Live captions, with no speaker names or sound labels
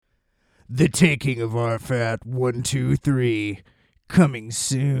The Taking of Arfat 123 coming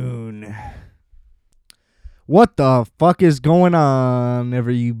soon. What the fuck is going on,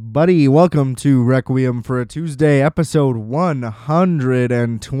 everybody? Welcome to Requiem for a Tuesday, episode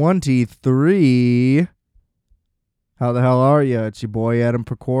 123. How the hell are you? It's your boy Adam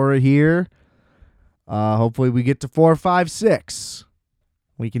Pecora here. Hopefully we get to 4, 5, 6.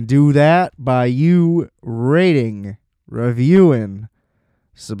 We can do that by you rating, reviewing,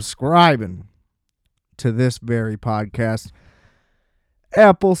 subscribing to this very podcast.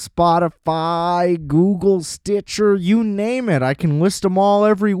 Apple, Spotify, Google, Stitcher, you name it. I can list them all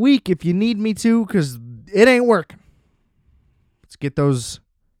every week if you need me to, because it ain't working. Let's get those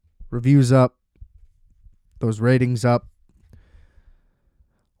reviews up, those ratings up.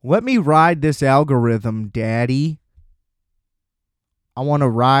 Let me ride this algorithm, Daddy. I want to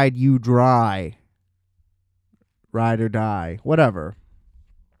ride you dry. Ride or die. Whatever.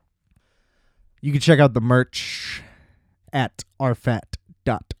 You can check out the merch at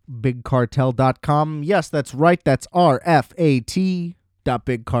rfat.bigcartel.com. Yes, that's right. That's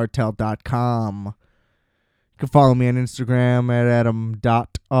rfat.bigcartel.com. You can follow me on Instagram at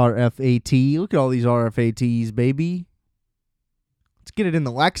adam.rfat. Look at all these RFATs, baby. Let's get it in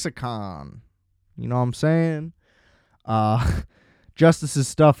the lexicon. You know what I'm saying? Justice's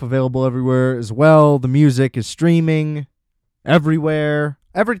stuff available everywhere as well. The music is streaming everywhere.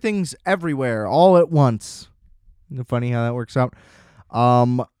 Everything's everywhere all at once. Funny how that works out.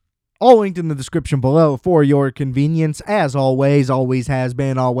 All linked in the description below for your convenience. As always has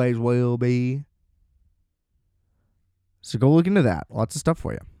been, always will be. So go look into that. Lots of stuff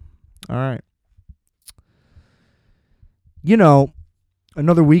for you. All right. You know,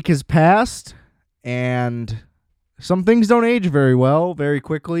 another week has passed, and some things don't age very well, very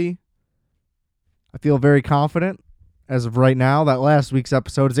quickly. I feel very confident as of right now that last week's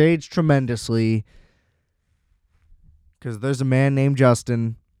episode has aged tremendously, because there's a man named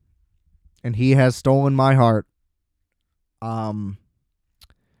Justin, and he has stolen my heart. I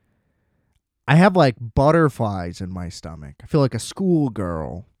have like butterflies in my stomach. I feel like a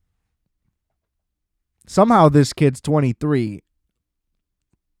schoolgirl. Somehow this kid's 23,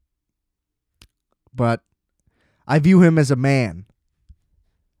 but I view him as a man,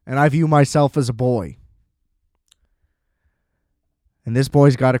 and I view myself as a boy. And this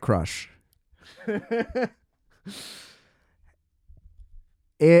boy's got a crush. I'm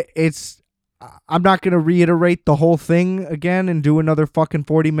not going to reiterate the whole thing again and do another fucking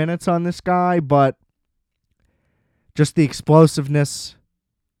 40 minutes on this guy, but just the explosiveness,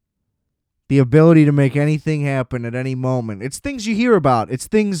 the ability to make anything happen at any moment. It's things you hear about. It's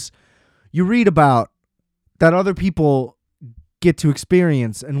things you read about that other people get to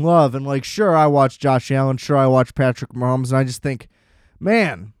experience and love. And like, sure, I watch Josh Allen. Sure, I watch Patrick Mahomes. And I just think,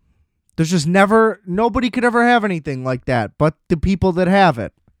 man, there's just nobody could ever have anything like that but the people that have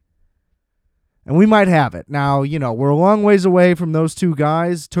it. And we might have it. Now, you know, we're a long ways away from those two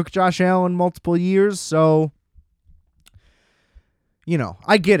guys. Took Josh Allen multiple years, so, you know,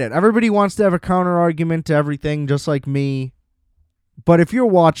 I get it. Everybody wants to have a counter argument to everything, just like me. But if you're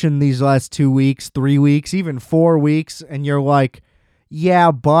watching these last 2 weeks, 3 weeks, even 4 weeks, and you're like, yeah,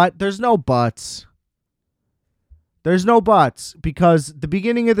 but, there's no buts. There's no buts, because the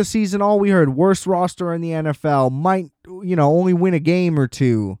beginning of the season, all we heard, worst roster in the NFL, might, you know, only win a game or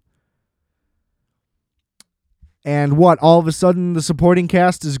two. And what, all of a sudden the supporting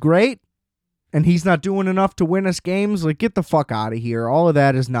cast is great? And he's not doing enough to win us games? Like, get the fuck out of here. All of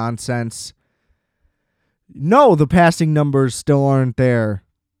that is nonsense. No, the passing numbers still aren't there.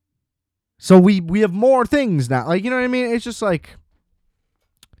 So we have more things now. Like, you know what I mean? It's just like,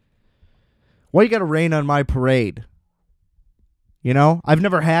 why you gotta rain on my parade? You know? I've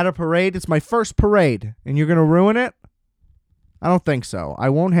never had a parade. It's my first parade. And you're gonna ruin it? I don't think so. I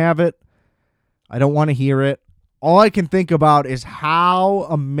won't have it. I don't want to hear it. All I can think about is how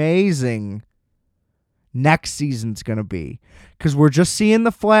amazing next season's going to be. Because we're just seeing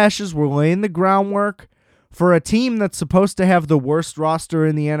the flashes. We're laying the groundwork. For a team that's supposed to have the worst roster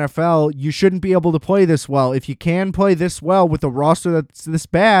in the NFL, you shouldn't be able to play this well. If you can play this well with a roster that's this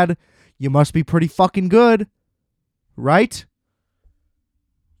bad, you must be pretty fucking good. Right?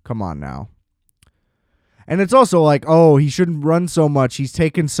 Come on now. And it's also like, oh, he shouldn't run so much. He's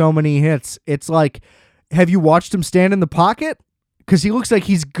taken so many hits. It's like, have you watched him stand in the pocket? Because he looks like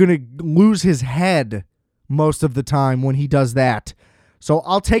he's going to lose his head most of the time when he does that. So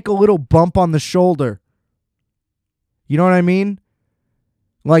I'll take a little bump on the shoulder. You know what I mean?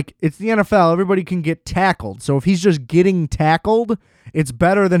 Like, it's the NFL. Everybody can get tackled. So if he's just getting tackled, it's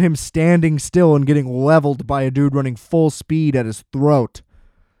better than him standing still and getting leveled by a dude running full speed at his throat.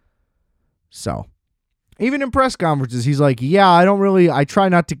 So, even in press conferences, he's like, yeah, I try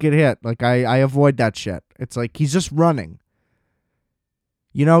not to get hit. Like, I avoid that shit. It's like, he's just running.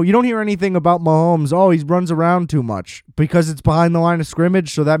 You know, you don't hear anything about Mahomes. Oh, he runs around too much because it's behind the line of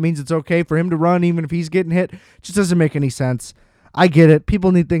scrimmage. So that means it's okay for him to run even if he's getting hit. It just doesn't make any sense. I get it.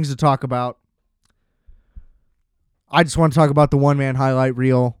 People need things to talk about. I just want to talk about the one-man highlight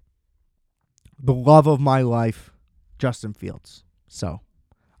reel. The love of my life, Justin Fields. So,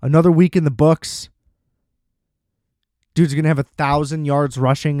 another week in the books. Dude's going to have 1,000 yards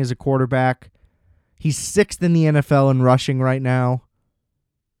rushing as a quarterback. He's 6th in the NFL in rushing right now.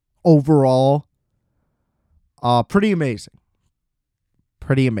 Overall, pretty amazing.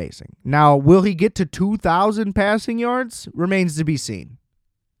 Pretty amazing. Now, will he get to 2,000 passing yards? Remains to be seen.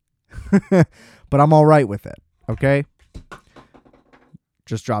 But I'm all right with it, okay?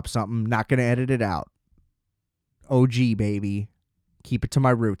 Just drop something. Not going to edit it out. OG, baby. Keep it to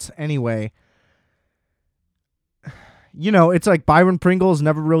my roots. Anyway, you know, it's like Byron Pringle's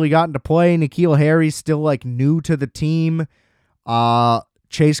never really gotten to play. N'Keal Harry's still, like, new to the team.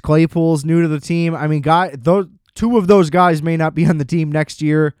 Chase Claypool's new to the team. I mean, two of those guys may not be on the team next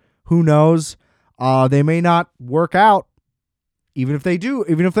year. Who knows? They may not work out. Even if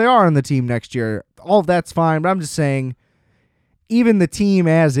they are on the team next year. All of that's fine, but I'm just saying, even the team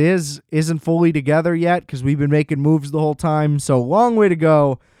as is isn't fully together yet because we've been making moves the whole time. So, long way to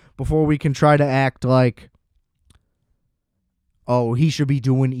go before we can try to act like, oh, he should be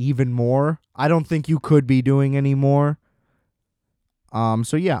doing even more. I don't think you could be doing any more.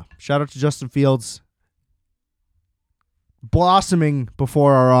 So yeah, shout out to Justin Fields. Blossoming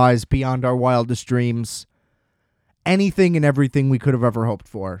before our eyes beyond our wildest dreams. Anything and everything we could have ever hoped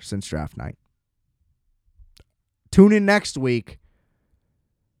for since draft night. Tune in next week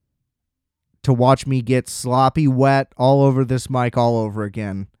to watch me get sloppy wet all over this mic all over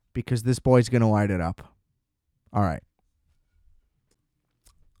again because this boy's going to light it up. All right.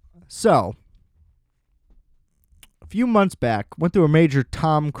 So, a few months back, went through a major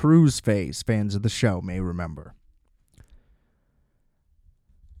Tom Cruise phase, fans of the show may remember.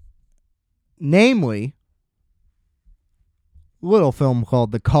 Namely, a little film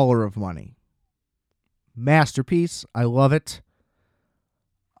called The Color of Money. Masterpiece. I love it.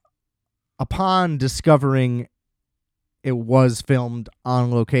 Upon discovering it was filmed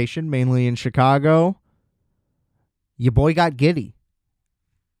on location, mainly in Chicago, your boy got giddy.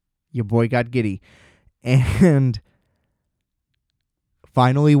 And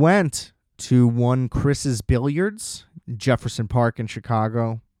finally went to one Chris's Billiards, Jefferson Park in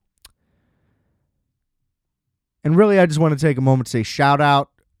Chicago. And really, I just want to take a moment to say shout out.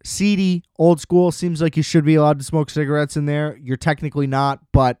 Seedy, old school, seems like you should be allowed to smoke cigarettes in there. You're technically not,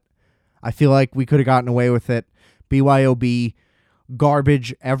 but I feel like we could have gotten away with it. BYOB,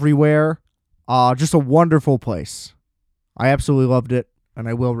 garbage everywhere. Just a wonderful place. I absolutely loved it, and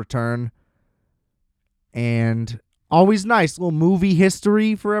I will return. And always nice, little movie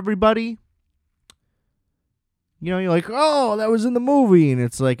history for everybody. You know, you're like, oh, that was in the movie. And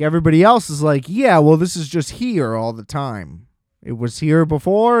it's like everybody else is like, yeah, well, this is just here all the time. It was here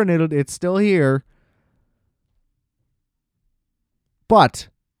before, and it's still here. But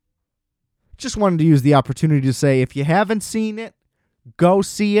just wanted to use the opportunity to say, if you haven't seen it, go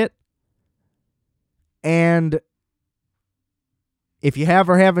see it. And if you have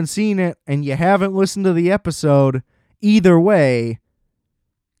or haven't seen it, and you haven't listened to the episode, either way,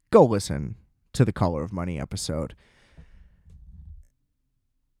 go listen to the Color of Money episode.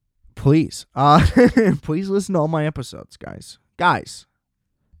 Please. Please listen to all my episodes, guys. Guys.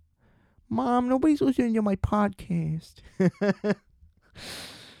 Mom, nobody's listening to my podcast.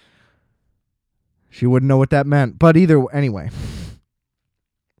 She wouldn't know what that meant. But anyway.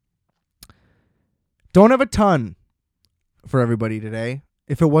 Don't have a ton for everybody today.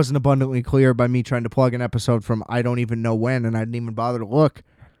 If it wasn't abundantly clear by me trying to plug an episode from I don't even know when, and I didn't even bother to look.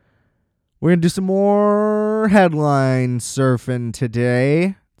 We're going to do some more headline surfing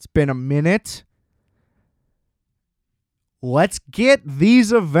today. It's been a minute. Let's get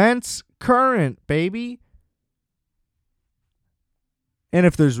these events current, baby. And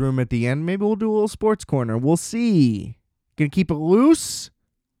if there's room at the end, maybe we'll do a little sports corner. We'll see. Gonna keep it loose?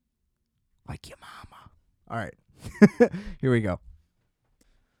 Like your mama. All right. Here we go.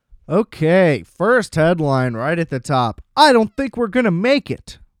 Okay. First headline right at the top. I don't think we're gonna make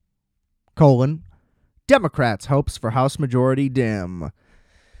it. Democrats' hopes for House majority dim.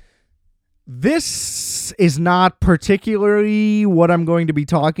 This is not particularly what I'm going to be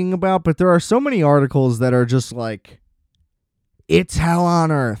talking about, but there are so many articles that are just like, it's hell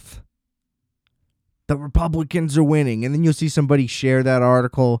on earth. The Republicans are winning. And then you'll see somebody share that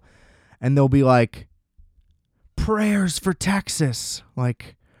article, and they'll be like, prayers for Texas,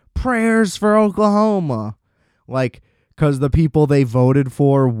 like prayers for Oklahoma, like, because the people they voted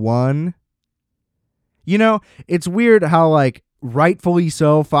for won. You know, it's weird how, like, rightfully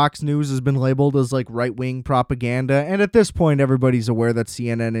so, Fox News has been labeled as, like, right-wing propaganda, and at this point, everybody's aware that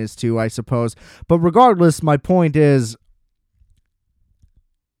CNN is too, I suppose. But regardless, my point is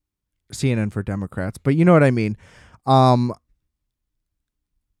CNN for Democrats, but you know what I mean.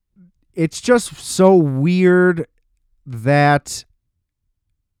 It's just so weird that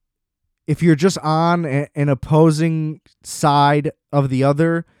if you're just on an opposing side of the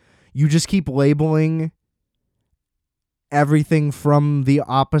other, you just keep labeling everything from the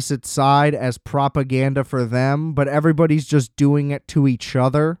opposite side as propaganda for them, but everybody's just doing it to each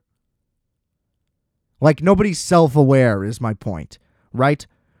other. Like, nobody's self-aware is my point, right?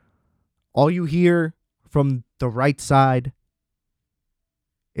 All you hear from the right side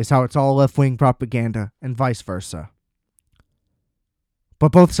is how it's all left-wing propaganda and vice versa.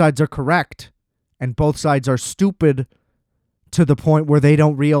 But both sides are correct, and both sides are stupid to the point where they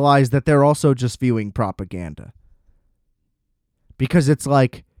don't realize that they're also just viewing propaganda. Because it's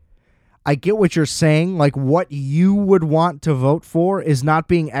like, I get what you're saying, like what you would want to vote for is not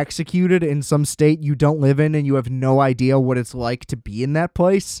being executed in some state you don't live in and you have no idea what it's like to be in that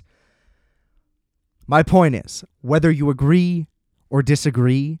place. My point is, whether you agree or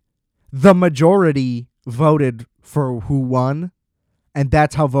disagree, the majority voted for who won, and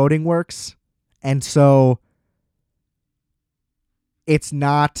that's how voting works. And so it's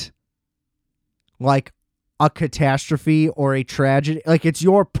not like a catastrophe or a tragedy. Like, it's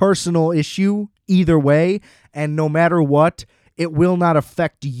your personal issue either way, and no matter what, it will not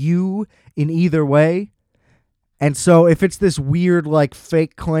affect you in either way. And so if it's this weird, like,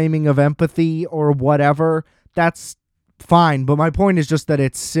 fake claiming of empathy or whatever, that's fine. But my point is just that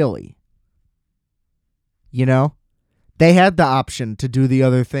it's silly. You know? They had the option to do the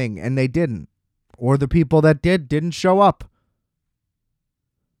other thing, and they didn't. Or the people that didn't show up.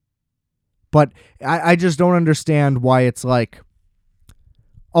 But I just don't understand why it's like,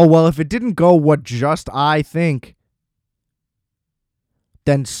 oh, well, if it didn't go what just I think,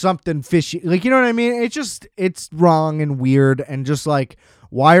 then something fishy. Like, you know what I mean? It's wrong and weird, and just like,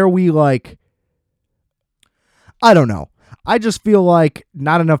 why are we like, I don't know. I just feel like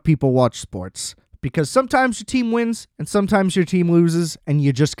not enough people watch sports, because sometimes your team wins and sometimes your team loses, and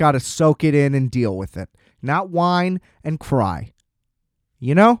you just got to soak it in and deal with it. Not whine and cry.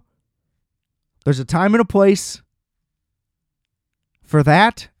 You know? There's a time and a place for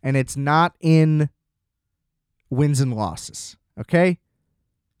that, and it's not in wins and losses, okay?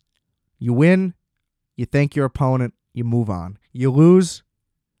 You win, you thank your opponent, you move on. You lose,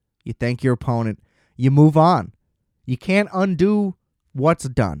 you thank your opponent, you move on. You can't undo what's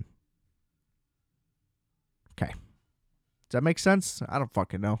done. Okay. Does that make sense? I don't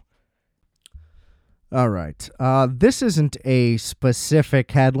fucking know. All right. This isn't a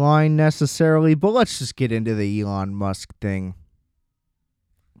specific headline necessarily, but let's just get into the Elon Musk thing,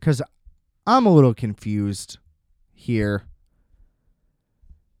 because I'm a little confused here.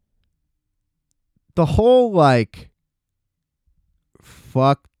 The whole, like,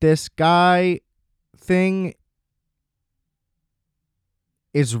 fuck this guy thing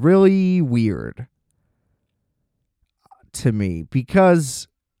is really weird to me, because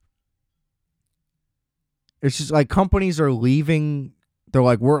it's just like companies are leaving. They're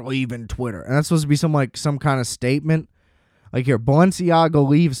like, we're leaving Twitter. And that's supposed to be some kind of statement. Like, here, Balenciaga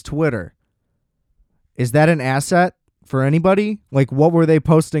leaves Twitter. Is that an asset for anybody? Like, what were they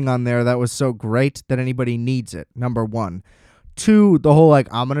posting on there that was so great that anybody needs it? Number one. Two, the whole, like,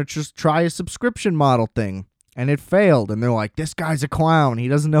 I'm going to just try a subscription model thing. And it failed. And they're like, this guy's a clown. He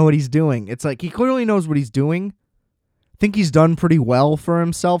doesn't know what he's doing. It's like, he clearly knows what he's doing. I think he's done pretty well for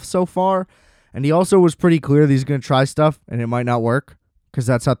himself so far. And he also was pretty clear that he's going to try stuff and it might not work, because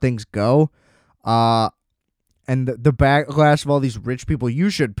that's how things go. And the backlash of all these rich people, you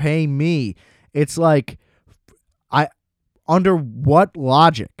should pay me. It's like, under what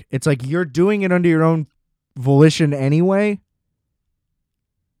logic? It's like, you're doing it under your own volition anyway.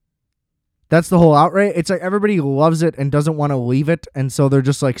 That's the whole outrage. It's like everybody loves it and doesn't want to leave it, and so they're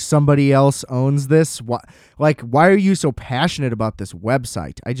just like, somebody else owns this. Why are you so passionate about this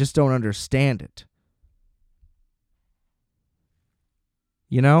website? I just don't understand it.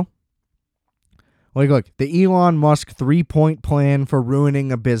 You know? Like, look, the Elon Musk 3-point plan for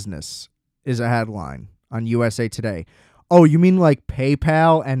ruining a business is a headline on USA Today. Oh, you mean like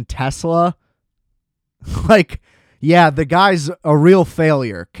PayPal and Tesla? Like, yeah, the guy's a real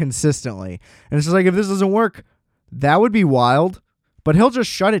failure consistently. And it's just like, if this doesn't work, that would be wild. But he'll just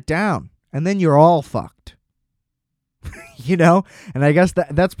shut it down. and then you're all fucked. You know? And I guess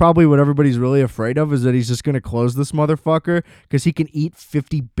that's probably what everybody's really afraid of, is that he's just going to close this motherfucker because he can eat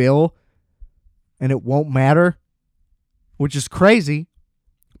 50 bill and it won't matter, which is crazy.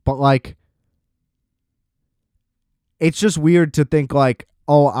 But, like, it's just weird to think, like,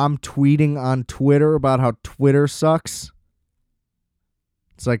 oh, I'm tweeting on Twitter about how Twitter sucks.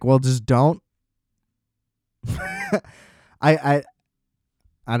 It's like, well, just don't. I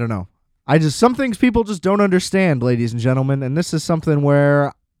don't know. Some things people just don't understand, ladies and gentlemen, and this is something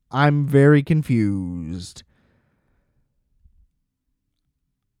where I'm very confused.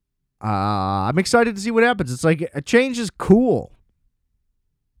 I'm excited to see what happens. It's like, a change is cool.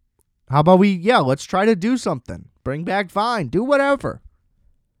 How about let's try to do something. Bring back Vine. Do whatever.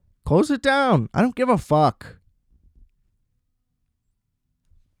 Close it down. I don't give a fuck.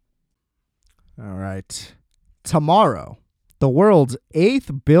 All right. Tomorrow, the world's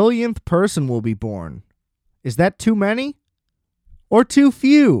 8th billionth person will be born. Is that too many? Or too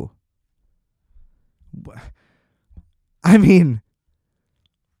few? I mean,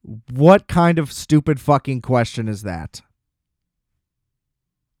 what kind of stupid fucking question is that?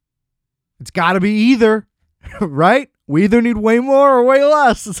 It's got to be either, right? We either need way more or way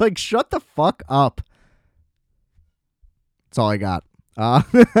less. It's like, shut the fuck up. That's all I got.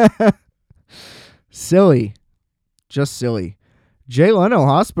 Silly. Just silly. Jay Leno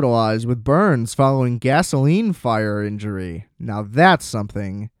hospitalized with burns following gasoline fire injury. Now that's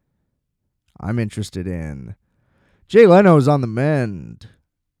something I'm interested in. Jay Leno is on the mend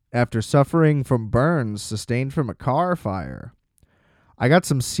after suffering from burns sustained from a car fire. I got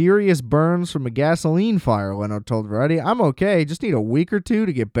some serious burns from a gasoline fire, Leno told Variety. I'm okay. Just need a week or two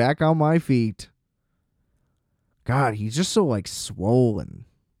to get back on my feet. God, he's just so, like, swollen.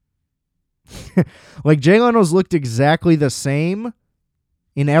 Like, Jay Leno's looked exactly the same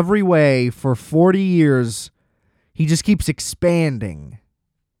in every way for 40 years. He just keeps expanding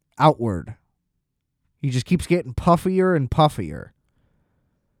outward. He just keeps getting puffier and puffier.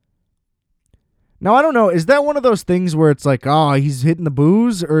 Now, I don't know. Is that one of those things where it's like, oh, he's hitting the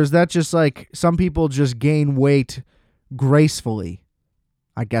booze? Or is that just like some people just gain weight gracefully,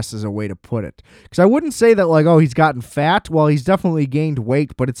 I guess is a way to put it. Because I wouldn't say that, like, oh, he's gotten fat. Well, he's definitely gained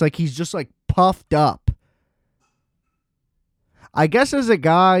weight, but it's like he's just, like, puffed up. I guess as a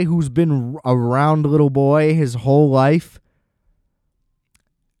guy who's been a round little boy his whole life,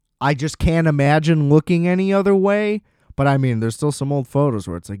 I just can't imagine looking any other way. But I mean, there's still some old photos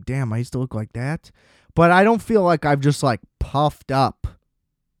where it's like, damn, I used to look like that. But I don't feel like I've just, like, puffed up.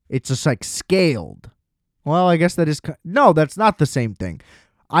 It's just, like, scaled. Well, I guess that is... No, that's not the same thing.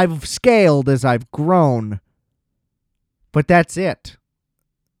 I've scaled as I've grown. But that's it.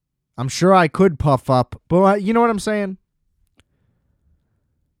 I'm sure I could puff up. But you know what I'm saying?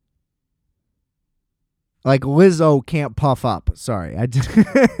 Like, Lizzo can't puff up. Sorry.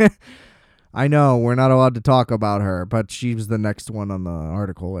 I know we're not allowed to talk about her, but she's the next one on the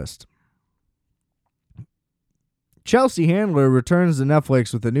article list. Chelsea Handler returns to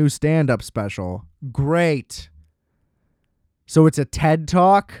Netflix with a new stand-up special. Great. So it's a TED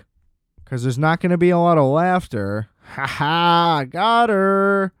Talk? Because there's not going to be a lot of laughter. Ha ha, got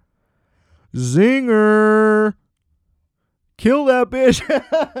her. Zinger. Kill that bitch.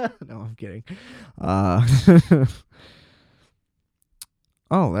 No, I'm kidding.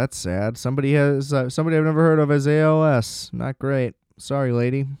 Oh, that's sad. Somebody I've never heard of as ALS. Not great. Sorry,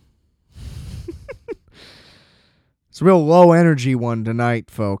 lady. It's a real low energy one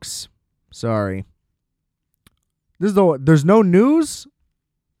tonight, folks. Sorry. There's no news.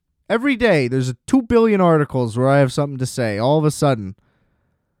 Every day there's 2 billion articles where I have something to say. All of a sudden,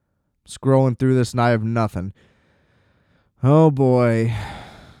 scrolling through this and I have nothing. Oh boy.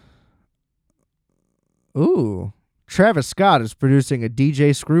 Ooh. Travis Scott is producing a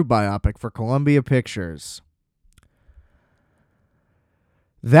DJ Screw biopic for Columbia Pictures.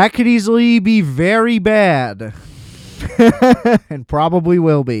 That could easily be very bad. And probably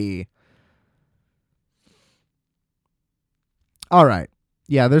will be. All right.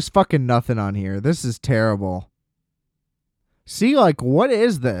 Yeah, there's fucking nothing on here. This is terrible. See, like, what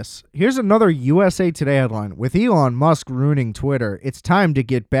is this? Here's another USA Today headline. With Elon Musk ruining Twitter, it's time to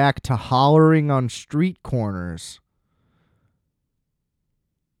get back to hollering on street corners.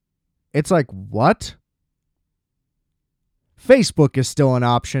 It's like, what? Facebook is still an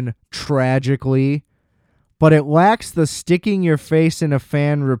option, tragically, but it lacks the sticking your face in a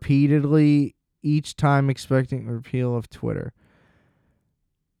fan repeatedly each time expecting a repeal of Twitter.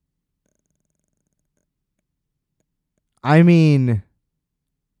 I mean,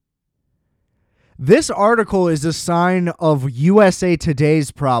 This article is a sign of USA Today's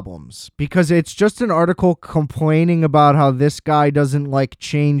problems because it's just an article complaining about how this guy doesn't like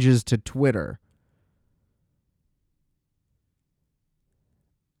changes to Twitter.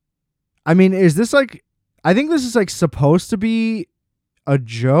 I mean, is this like, I think this is like supposed to be a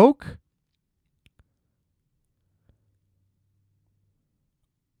joke.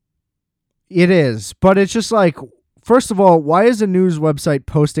 It is, but it's just like, first of all, why is a news website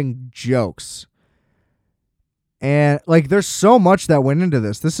posting jokes? And like, there's so much that went into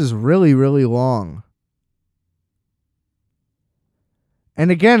this. This is really, really long.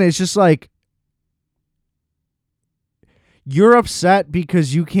 And again, it's just like, you're upset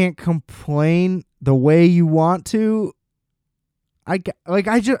because you can't complain the way you want to. I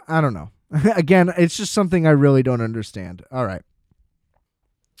don't know. Again, it's just something I really don't understand. All right.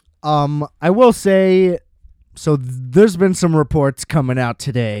 I will say, so there's been some reports coming out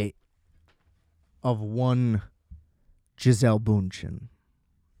today of one Gisele Bündchen.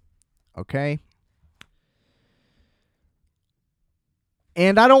 Okay?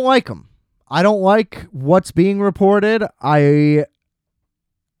 And I don't like them. I don't like what's being reported. I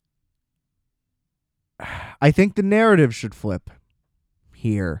think the narrative should flip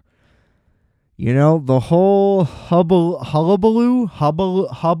here. You know, the whole hullabaloo,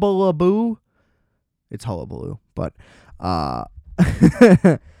 it's hullabaloo, but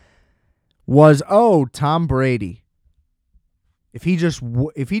was, oh, Tom Brady. If he just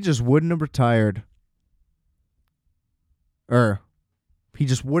wouldn't have retired, he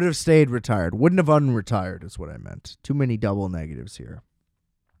just would have stayed retired. Wouldn't have unretired is what I meant. Too many double negatives here.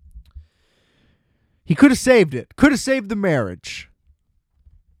 He could have saved it. Could have saved the marriage.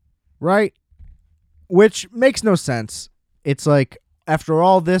 Right? Which makes no sense. It's like, after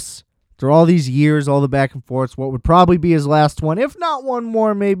all this, after all these years, all the back and forths, what would probably be his last one, if not one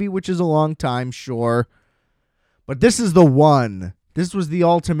more maybe, which is a long time, sure. But this is the one. This was the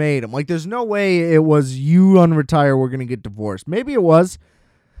ultimatum. Like, there's no way it was, you unretire, we're going to get divorced. Maybe it was.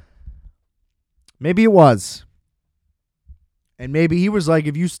 Maybe it was. And maybe he was like,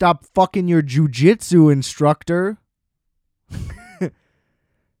 if you stop fucking your jiu-jitsu instructor,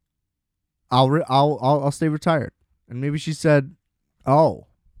 I'll stay retired. And maybe she said, oh,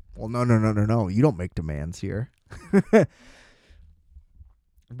 well, no. You don't make demands here. But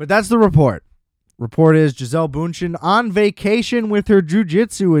that's the report. Report is Gisele Bündchen on vacation with her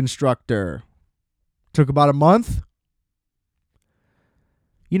jiu-jitsu instructor. Took about a month.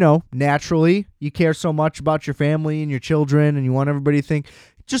 You know, naturally, you care so much about your family and your children, and you want everybody to think,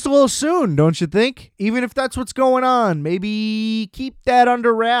 just a little soon, don't you think? Even if that's what's going on, maybe keep that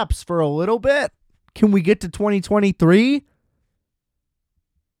under wraps for a little bit. Can we get to 2023?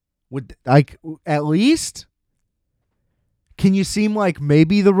 Would, like, at least? Can you seem like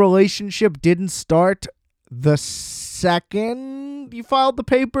maybe the relationship didn't start the second you filed the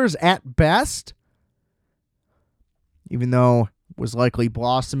papers at best? Even though it was likely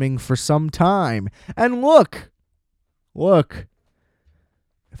blossoming for some time. And look,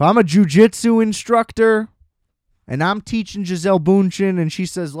 if I'm a jiu-jitsu instructor and I'm teaching Gisele Bündchen and she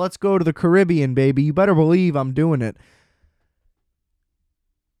says, let's go to the Caribbean, baby, you better believe I'm doing it.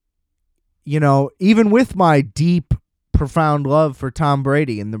 You know, even with my deep, profound love for Tom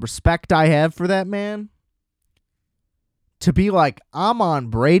Brady and the respect I have for that man, to be like, I'm on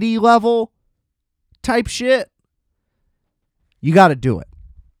Brady level type shit, you got to do it.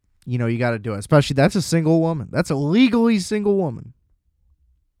 You know, you got to do it. Especially, that's a single woman. That's a legally single woman.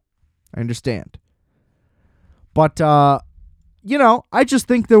 I understand. But, you know, I just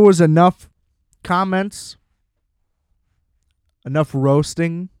think there was enough comments, enough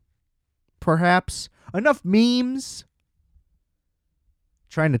roasting, perhaps, enough memes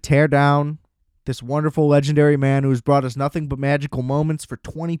trying to tear down this wonderful, legendary man who's brought us nothing but magical moments for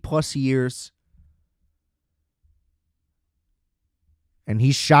 20 plus years. And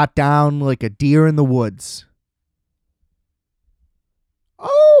he's shot down like a deer in the woods.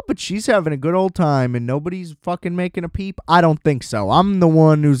 Oh, but she's having a good old time and nobody's fucking making a peep? I don't think so. I'm the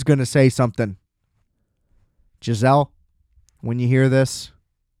one who's going to say something. Gisele, when you hear this,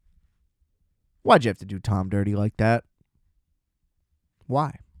 why'd you have to do Tom dirty like that?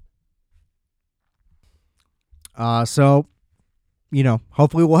 Why? So, you know,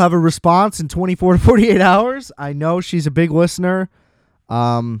 hopefully we'll have a response in 24 to 48 hours. I know she's a big listener.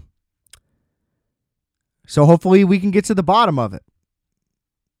 So hopefully we can get to the bottom of it.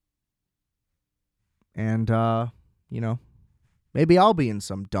 And, you know, maybe I'll be in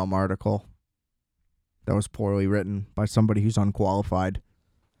some dumb article that was poorly written by somebody who's unqualified.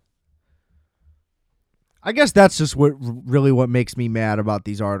 I guess that's just what makes me mad about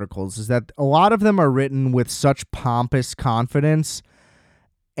these articles is that a lot of them are written with such pompous confidence,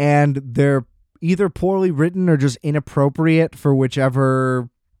 and they're either poorly written or just inappropriate for whichever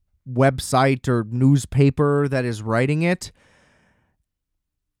website or newspaper that is writing it.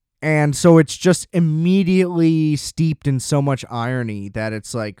 And so it's just immediately steeped in so much irony that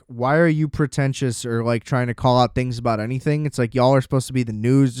it's like, why are you pretentious or like trying to call out things about anything? It's like, y'all are supposed to be the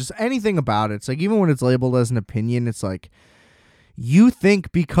news, just anything about it. It's like, even when it's labeled as an opinion, it's like, you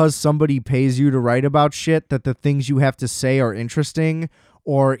think because somebody pays you to write about shit that the things you have to say are interesting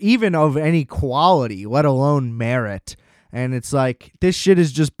or even of any quality, let alone merit. And it's like, this shit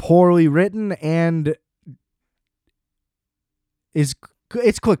is just poorly written and it's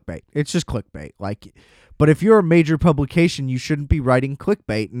clickbait. It's just clickbait. Like, but if you're a major publication, you shouldn't be writing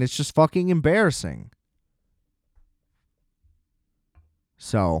clickbait, and it's just fucking embarrassing.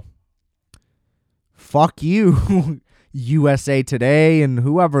 So, fuck you, USA Today and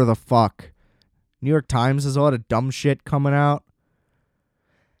whoever the fuck. New York Times has a lot of dumb shit coming out.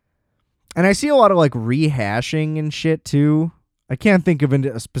 And I see a lot of like rehashing and shit too. I can't think of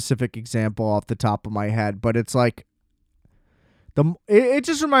a specific example off the top of my head, but it's like, it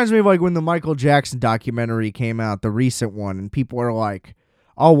just reminds me of like when the Michael Jackson documentary came out, the recent one, and people are like,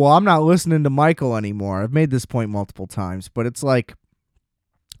 oh, well, I'm not listening to Michael anymore. I've made this point multiple times, but it's like,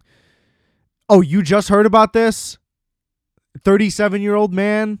 oh, you just heard about this? 37-year-old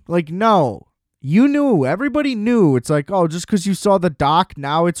man? Like, no. You knew. Everybody knew. It's like, oh, just because you saw the doc,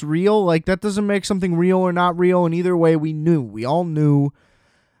 now it's real? Like, that doesn't make something real or not real, and either way, we knew. We all knew.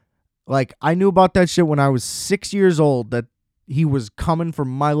 Like, I knew about that shit when I was 6 years old, that he was coming from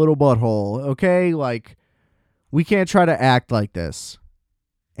my little butthole, okay? Like, we can't try to act like this.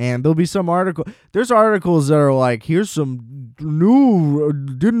 And there'll be some article. There's articles that are like, here's some new,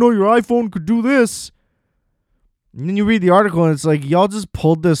 didn't know your iPhone could do this. And then you read the article and it's like, y'all just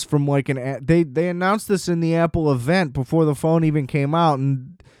pulled this from like they announced this in the Apple event before the phone even came out.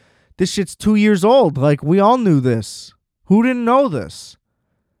 And this shit's 2 years old. Like, we all knew this. Who didn't know this?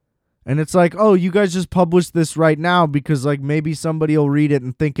 And it's like, oh, you guys just published this right now because, like, maybe somebody will read it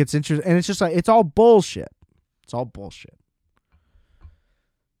and think it's interesting. And it's just like, it's all bullshit. It's all bullshit.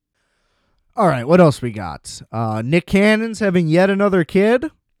 All right, what else we got? Nick Cannon's having yet another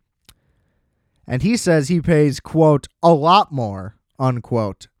kid. And he says he pays, quote, a lot more,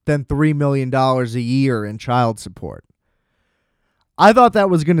 unquote, than $3 million a year in child support. I thought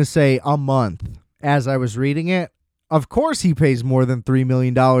that was going to say a month as I was reading it. Of course he pays more than $3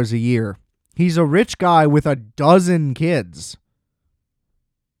 million a year. He's a rich guy with a dozen kids.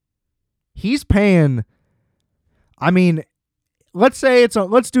 He's paying, I mean, let's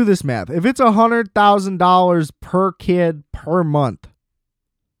do this math. If it's $100,000 per kid per month,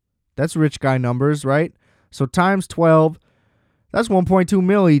 that's rich guy numbers, right? So times 12, that's 1.2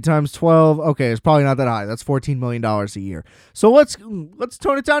 milli times 12. Okay, it's probably not that high. That's $14 million a year. So let's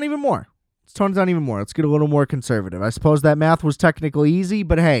tone it down even more. Let's get a little more conservative. I suppose that math was technically easy,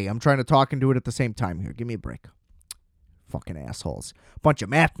 but hey, I'm trying to talk and do it at the same time here. Give me a break. Fucking assholes. Bunch of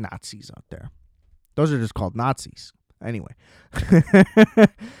math Nazis out there. Those are just called Nazis. Anyway.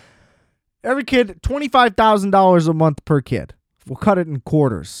 Every kid, $25,000 a month per kid. We'll cut it in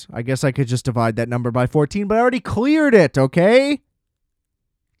quarters. I guess I could just divide that number by 14, but I already cleared it, okay?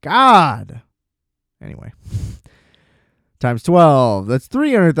 God. Anyway. Times 12, that's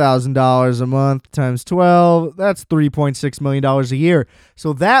 $300,000 a month. Times 12, that's $3.6 million a year.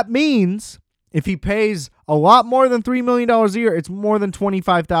 So that means if he pays a lot more than $3 million a year, it's more than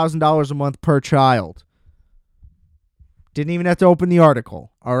 $25,000 a month per child. Didn't even have to open the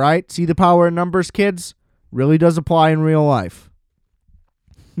article. All right? See the power in numbers, kids? Really does apply in real life.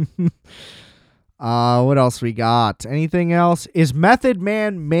 What else we got? Anything else? Is Method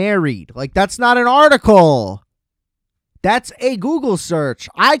Man married? Like, that's not an article. That's a Google search.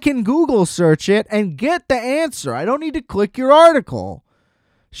 I can Google search it and get the answer. I don't need to click your article.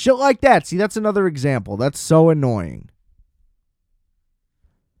 Shit like that. See, that's another example. That's so annoying.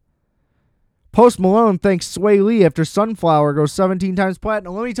 Post Malone thanks Sway Lee after Sunflower goes 17 times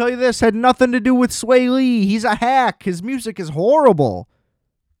platinum. Let me tell you this, had nothing to do with Sway Lee. He's a hack. His music is horrible.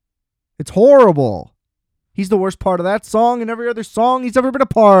 It's horrible. He's the worst part of that song and every other song he's ever been a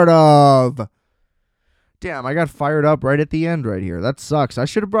part of. Damn, I got fired up right at the end right here. That sucks. I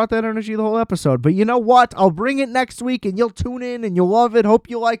should have brought that energy the whole episode. But you know what? I'll bring it next week, and you'll tune in, and you'll love it. Hope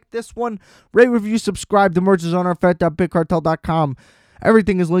you like this one. Rate, review, subscribe. The merch is on our fet.bigcartel.com.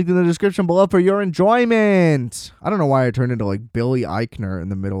 Everything is linked in the description below for your enjoyment. I don't know why I turned into like Billy Eichner in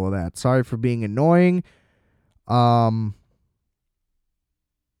the middle of that. Sorry for being annoying.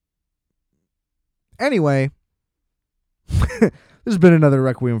 Anyway, this has been another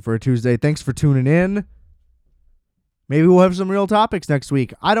Requiem for a Tuesday. Thanks for tuning in. Maybe we'll have some real topics next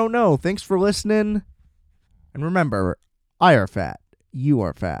week. I don't know. Thanks for listening. And remember, I are fat. You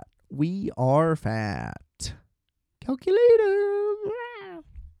are fat. We are fat. Calculator.